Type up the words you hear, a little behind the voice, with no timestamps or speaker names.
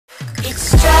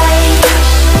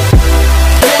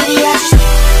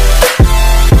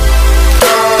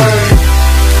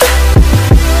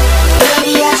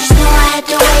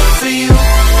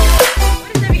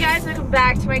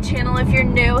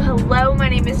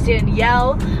is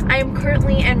Danielle. I am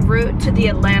currently en route to the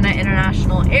Atlanta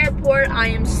International Airport. I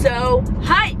am so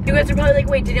hyped. You guys are probably like,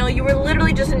 wait, Danielle, you were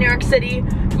literally just in New York City.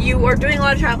 You are doing a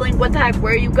lot of traveling. What the heck,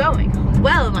 where are you going?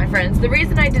 Well, my friends, the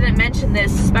reason I didn't mention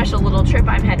this special little trip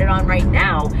I'm headed on right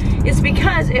now is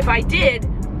because if I did,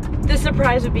 the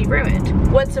surprise would be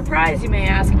ruined. What surprise, you may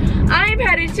ask? I'm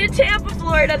headed to Tampa,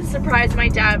 Florida to surprise my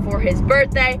dad for his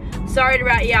birthday. Sorry to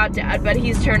rat you out, Dad, but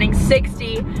he's turning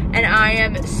 60 and I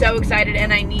am so excited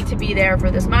and I need to be there for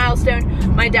this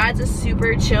milestone. My dad's a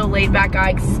super chill, laid back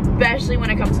guy, especially when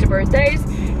it comes to birthdays,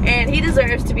 and he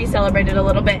deserves to be celebrated a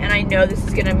little bit, and I know this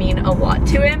is gonna mean a lot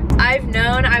to him. I've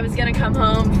known I was gonna come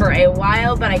home for a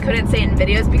while, but I couldn't say it in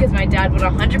videos because my dad would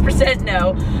 100%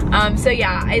 know. So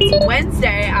yeah, it's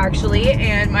Wednesday actually,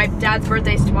 and my dad's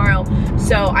birthday's tomorrow.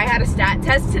 So I had a stat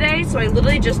test today, so I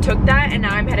literally just took that and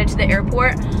now I'm headed to the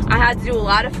airport. I had to do a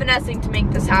lot of finessing to make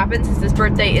this happen since this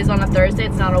birthday is on a Thursday,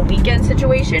 it's not a weekend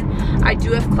situation. I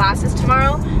do have classes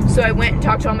tomorrow, so I went and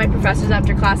talked to all my professors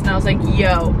after class and I was like,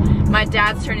 yo, my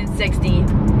dad's turning 60,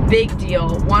 big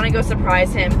deal, wanna go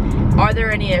surprise him. Are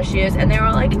there any issues? And they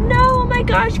were like, no, oh my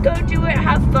gosh, go do it,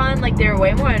 have fun. Like, they were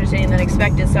way more understanding than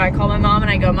expected. So I called my mom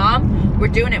and I go, Mom, we're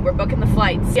doing it, we're booking the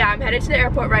flights. Yeah, I'm headed to the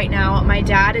airport right now. My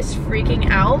dad is freaking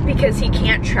out because he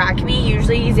can't track me.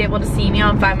 Usually he's able to see me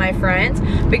on Find My Friends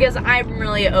because I'm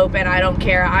really open, I don't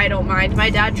care, I don't mind my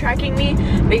dad tracking me,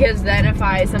 because then if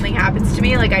something happens to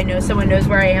me, like I know someone knows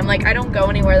where I am. Like, I don't go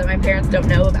anywhere that my parents don't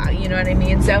know about, you know what I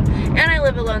mean? So, and I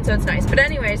live alone, so it's nice. But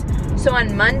anyways, so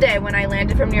on Monday when I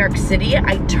landed from New York City,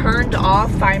 I turned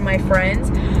off Find My Friends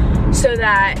so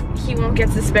that he won't get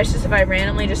suspicious if I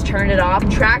randomly just turn it off.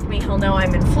 Track me, he'll know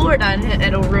I'm in Florida and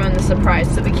it'll ruin the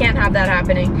surprise. So we can't have that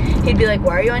happening. He'd be like,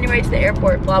 why are you on your way to the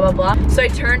airport, blah, blah, blah. So I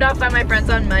turned off Find My Friends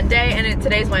on Monday, and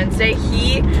today's Wednesday.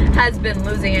 He has been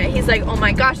losing it. He's like, oh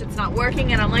my gosh, it's not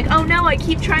working. And I'm like, oh no, I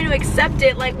keep trying to accept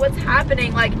it. Like, what's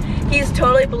happening? Like, he's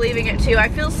totally believing it too. I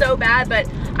feel so bad, but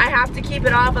I have to keep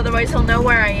it off, otherwise he'll know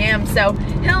where I am. So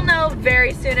he'll know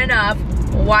very soon enough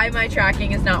why my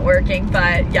tracking is not working.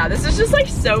 But yeah, this is just like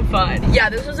so fun. Yeah,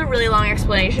 this was a really long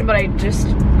explanation, but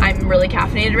I'm really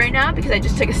caffeinated right now because I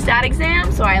just took a stat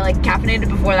exam, so I like caffeinated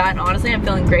before that, and honestly I'm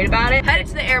feeling great about it. Headed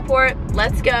to the airport,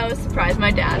 let's go surprise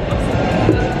my dad.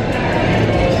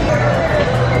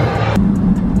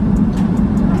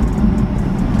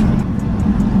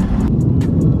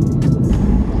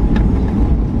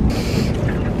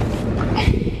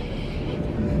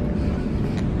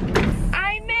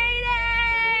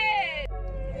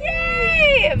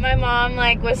 My mom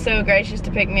like was so gracious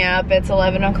to pick me up. It's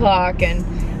 11 o'clock and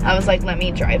I was like, let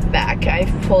me drive back.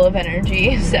 I'm full of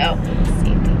energy. So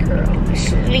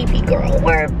sleepy girl,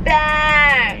 we're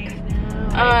back.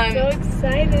 I'm so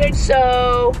excited.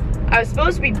 So I was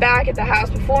supposed to be back at the house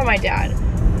before my dad,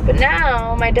 but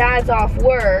now my dad's off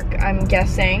work, I'm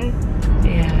guessing.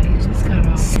 Yeah, he just got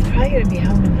off. He's probably gonna be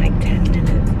home in like 10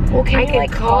 minutes. Well, can you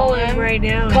like call him right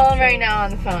now? Call him right now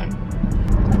on the phone.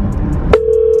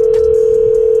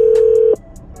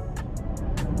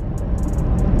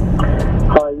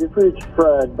 You've reached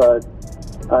Fred, but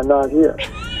I'm not here.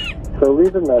 So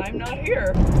leave a message. I'm not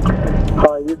here.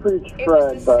 Hi, you've reached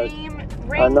Fred, but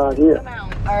I'm not here.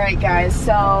 Alright guys,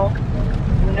 so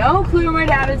no clue where my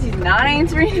dad is. He's not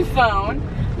answering the phone.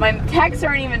 My texts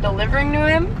aren't even delivering to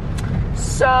him.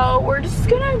 So we're just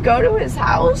gonna go to his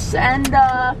house and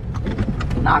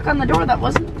knock on the door. That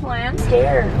wasn't the plan. I'm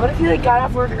scared. What if he like got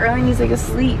off work early and he's like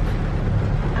asleep?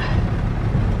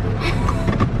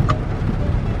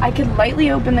 I could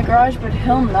lightly open the garage, but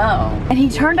he'll know. And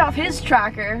he turned off his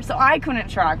tracker, so I couldn't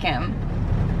track him.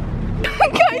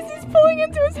 Guys, he's pulling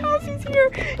into his house. He's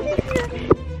here. He's here. He's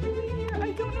here.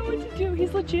 I don't know what to do.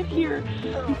 He's legit here.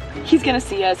 He's gonna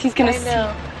see us. He's gonna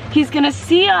He's gonna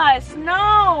see us.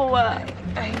 No.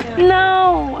 I know.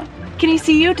 No. Can he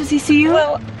see you? Does he see you?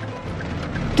 Well,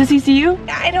 does he see you?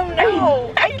 I don't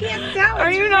know. I can't tell.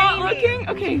 Are you not looking?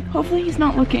 Okay, hopefully he's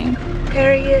not looking.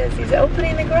 There he is. He's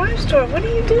opening the garage door. What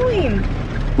are you doing?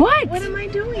 What? What am I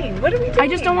doing? What are we doing? I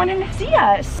just don't want him to see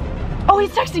us. Oh,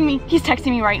 he's texting me. He's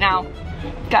texting me right now.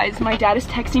 Guys, my dad is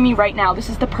texting me right now. This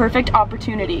is the perfect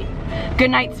opportunity.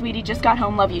 Good night, sweetie. Just got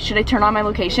home. Love you. Should I turn on my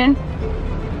location?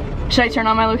 Should I turn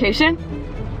on my location?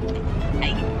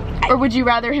 Or would you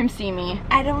rather him see me?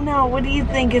 I don't know. What do you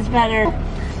think is better?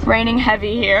 Raining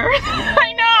heavy here.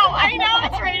 I know,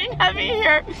 it's raining heavy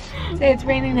here. Say it's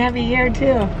raining heavy here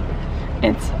too.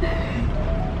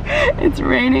 It's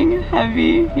raining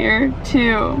heavy here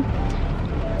too.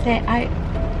 Say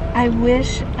I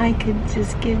wish I could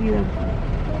just give you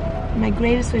my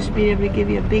greatest wish would be able to give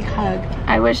you a big hug.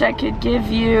 I wish I could give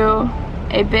you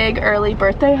a big early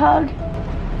birthday hug.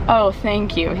 Oh,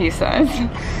 thank you, he says.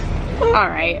 All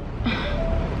right.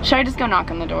 Should I just go knock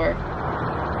on the door?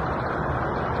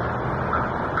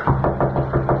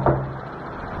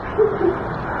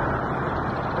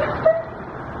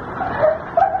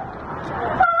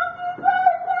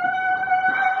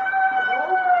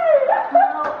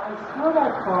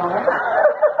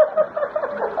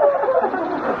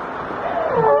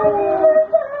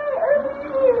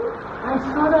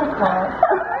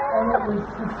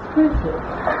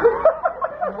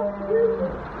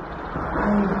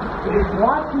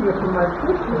 Watching it from my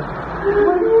picture.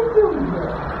 What are you doing here?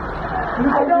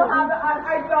 I don't have a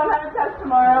test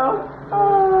tomorrow.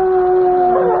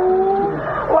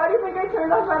 Why do you think I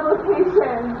turned off my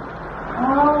location?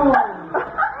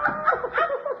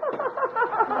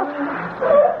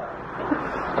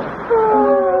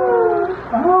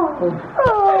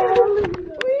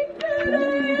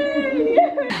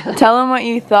 Tell him what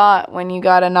you thought when you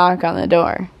got a knock on the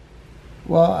door.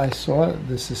 Well, I saw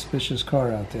the suspicious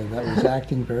car out there that was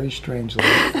acting very strangely,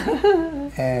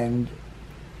 and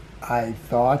I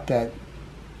thought that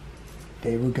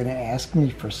they were going to ask me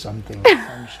for something.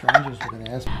 Some strangers were going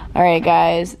to ask me. All right,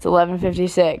 guys, it's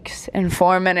 11:56. In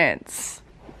 4 minutes,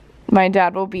 my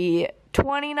dad will be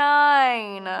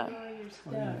 29.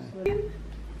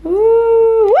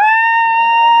 Woo!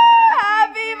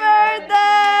 Happy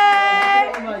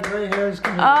birthday! Oh, my gray hair is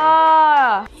coming.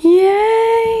 Ah!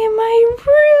 Yay, my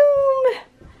room!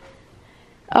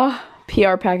 Oh,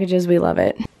 PR packages, we love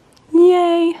it.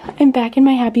 Yay, I'm back in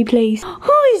my happy place.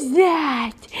 Who is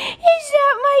that? Is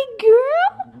that my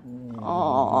girl?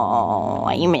 Oh,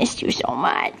 I missed you so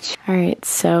much. All right,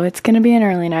 so it's gonna be an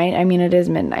early night. I mean, it is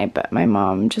midnight, but my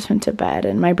mom just went to bed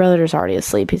and my brother's already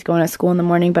asleep. He's going to school in the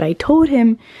morning, but I told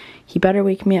him he better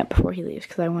wake me up before he leaves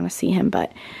because I want to see him.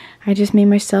 But I just made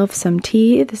myself some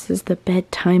tea. This is the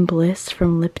Bedtime Bliss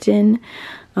from Lipton.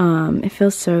 It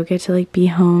feels so good to like be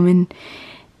home and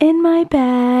in my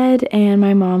bed, and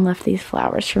my mom left these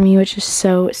flowers for me, which is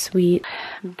so sweet.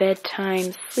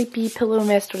 Bedtime sleepy pillow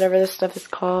mist, whatever this stuff is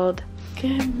called.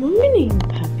 Good morning,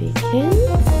 puppykins.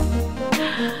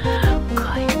 Good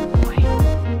morning.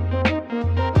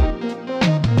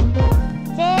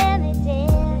 Tell me,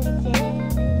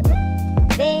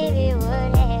 baby,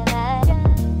 what have I done?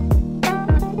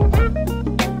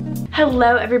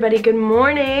 Hello everybody, good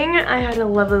morning. I had a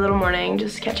lovely little morning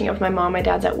just catching up with my mom. My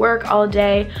dad's at work all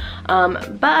day,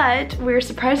 but we're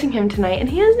surprising him tonight and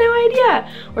he has no idea.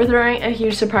 We're throwing a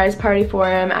huge surprise party for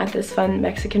him at this fun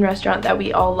Mexican restaurant that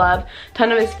we all love. A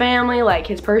ton of his family, like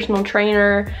his personal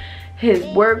trainer, his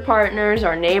work partners,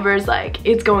 our neighbors. Like,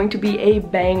 it's going to be a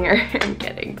banger. I'm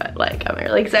kidding, but like, I'm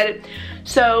really excited.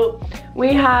 So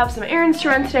we have some errands to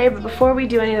run today, but before we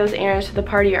do any of those errands to the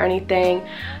party or anything,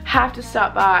 have to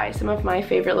stop by some of my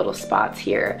favorite little spots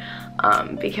here,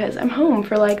 because I'm home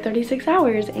for like 36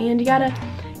 hours and you gotta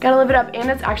live it up.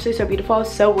 And it's actually so beautiful. I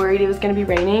was so worried it was gonna be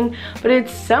raining, but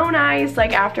it's so nice.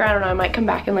 Like, after, I don't know, I might come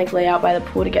back and like lay out by the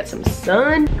pool to get some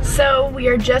sun. So we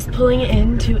are just pulling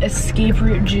into Escape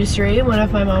Route Juicery, one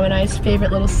of my mom and I's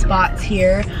favorite little spots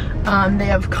here. They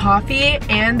have coffee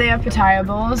and they have pitaya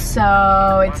bowls,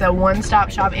 so it's a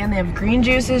one-stop shop, and they have green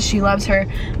juices. She loves her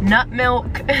nut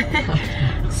milk.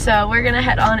 So we're gonna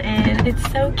head on in. It's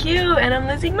so cute and I'm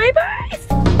losing my voice.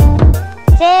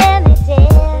 Tell me,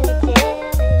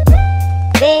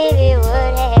 baby,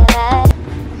 what have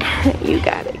I done? You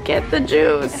gotta get the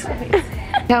juice.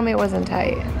 Tell me it wasn't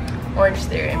tight. Orange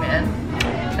Theory, man.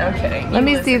 No kidding. Let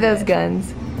me see those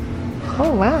guns.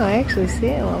 Oh wow, I actually see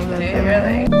it a little bit. Do you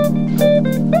really?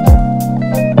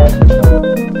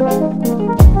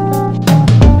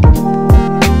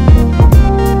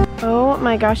 Oh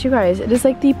my gosh, you guys, it is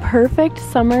like the perfect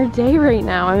summer day right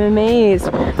now. I'm amazed.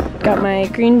 Got my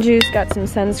green juice, got some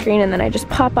sunscreen, and then I just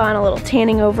pop on a little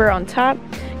tanning over on top.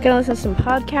 Gonna listen to some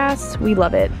podcasts. We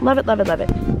love it. Love it, love it, love it.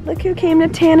 Look who came to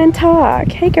tan and talk.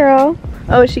 Hey girl.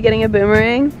 Oh, is she getting a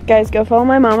boomerang? Guys, go follow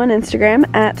my mom on Instagram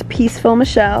at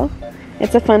peacefulmichelle.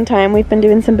 It's a fun time. We've been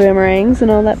doing some boomerangs and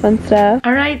all that fun stuff.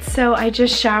 All right, so I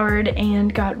just showered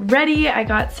and got ready. I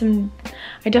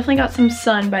definitely got some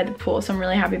sun by the pool, so I'm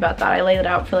really happy about that. I laid it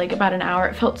out for like about an hour.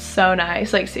 It felt so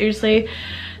nice. Like, seriously,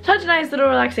 such a nice little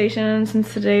relaxation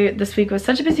since this week was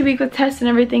such a busy week with tests and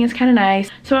everything. It's kind of nice.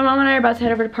 So my mom and I are about to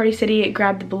head over to Party City,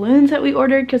 grab the balloons that we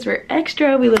ordered because we're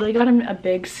extra. We literally got him a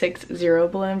big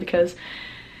 6-0 balloon because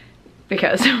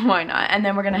why not? And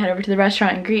then we're gonna head over to the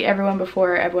restaurant and greet everyone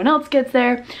before everyone else gets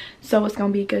there. So it's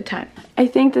gonna be a good time. I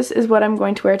think this is what I'm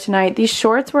going to wear tonight. These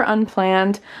shorts were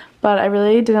unplanned, but I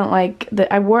really didn't like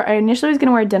I initially was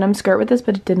gonna wear a denim skirt with this,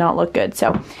 but it did not look good.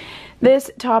 So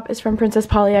This top is from Princess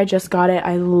Polly. I just got it.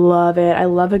 I love it. I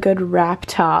love a good wrap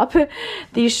top.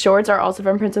 These shorts are also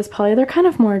from Princess Polly. They're kind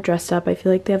of more dressed up. I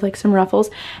feel like they have like some ruffles.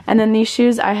 And then these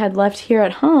shoes I had left here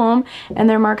at home, and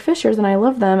they're Marc Fisher's, and I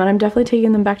love them, and I'm definitely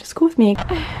taking them back to school with me.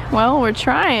 Well, we're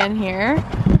trying here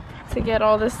to get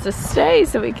all this to stay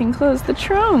so we can close the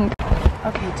trunk.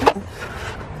 Okay,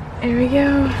 there we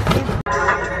go.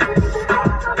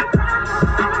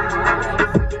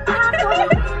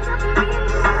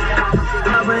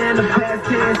 In the past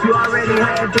tense, you already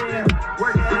had them.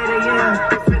 Work at 8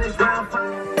 a.m. Finish round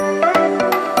 5.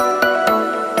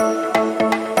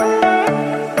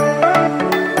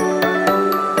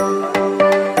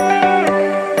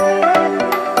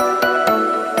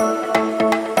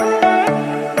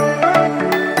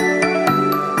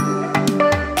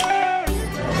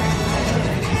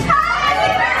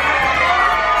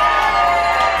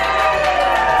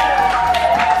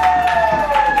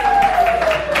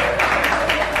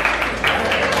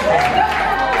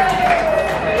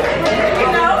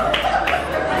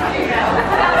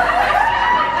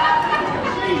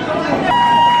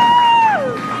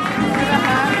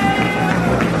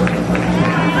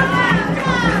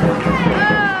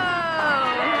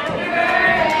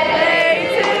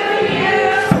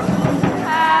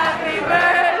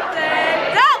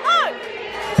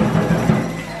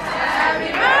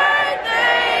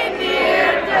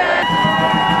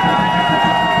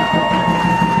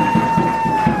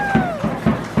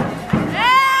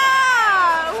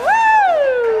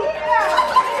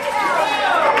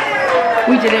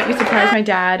 We did it. We surprised my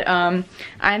dad.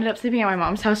 I ended up sleeping at my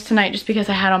mom's house tonight just because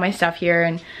I had all my stuff here,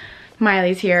 and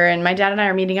Miley's here, and my dad and I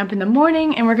are meeting up in the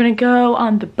morning, and we're gonna go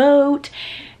on the boat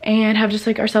and have just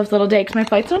like ourselves a little day because my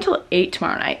flight's not until 8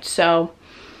 tomorrow night. So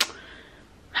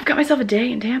I've got myself a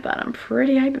day in Tampa, and I'm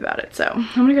pretty hype about it. So I'm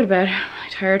gonna go to bed. I'm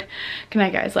really tired. Good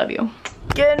night, guys. Love you.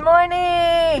 Good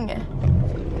morning.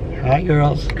 Hi,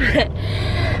 girls.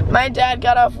 My dad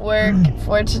got off work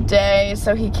for today,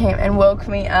 so he came and woke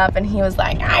me up, and he was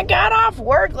like, I got off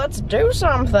work, let's do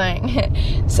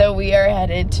something. So we are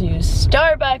headed to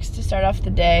Starbucks to start off the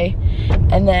day,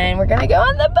 and then we're gonna go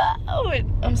on the boat.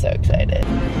 I'm so excited.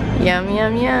 Yum,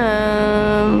 yum,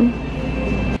 yum.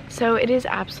 So it is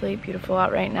absolutely beautiful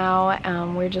out right now.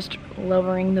 We're just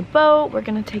lowering the boat. We're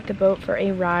gonna take the boat for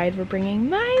a ride. We're bringing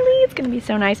Miley. It's gonna be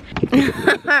so nice.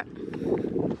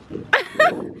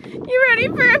 You ready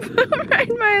for a boat ride,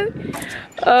 Miley?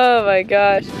 Oh my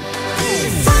gosh.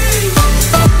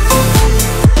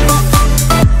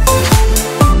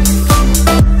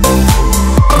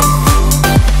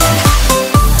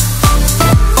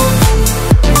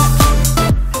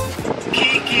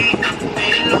 Kiki,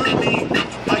 they love me.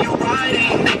 Are you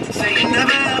riding? Say you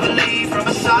never ever leave from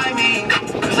beside me.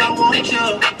 'Cause I want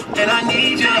you and I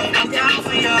need you. I'm down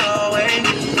for you always.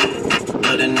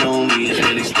 Could've known me, it's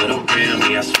really stood up real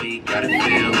me. I swear you gotta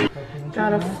feel me.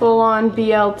 Got a full-on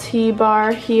BLT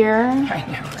bar here. I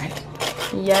know, right?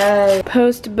 Yes.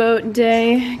 Post-boat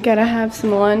day, gotta have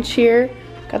some lunch here.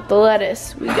 Got the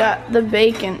lettuce, we got the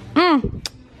bacon.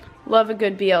 Love a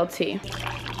good BLT.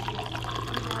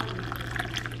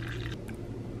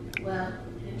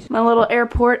 My little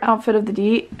airport outfit of the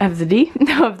day.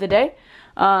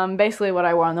 Basically what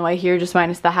I wore on the way here, just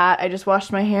minus the hat. I just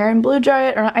washed my hair and blow dry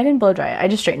it, or I didn't blow dry it, I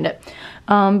just straightened it.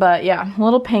 But yeah, a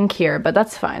little pink here, but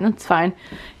that's fine, that's fine.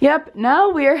 Yep, now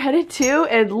we are headed to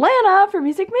Atlanta for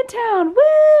Music Midtown,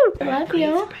 woo! Love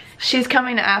you. She's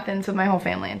coming to Athens with my whole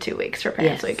family in 2 weeks for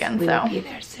parents' weekend, so. We'll be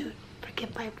there soon.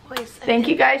 Forget my voice. Thank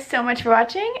you guys so much for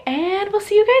watching, and we'll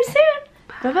see you guys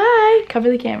soon. Bye-bye. Cover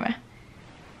the camera.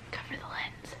 Cover the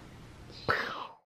lens.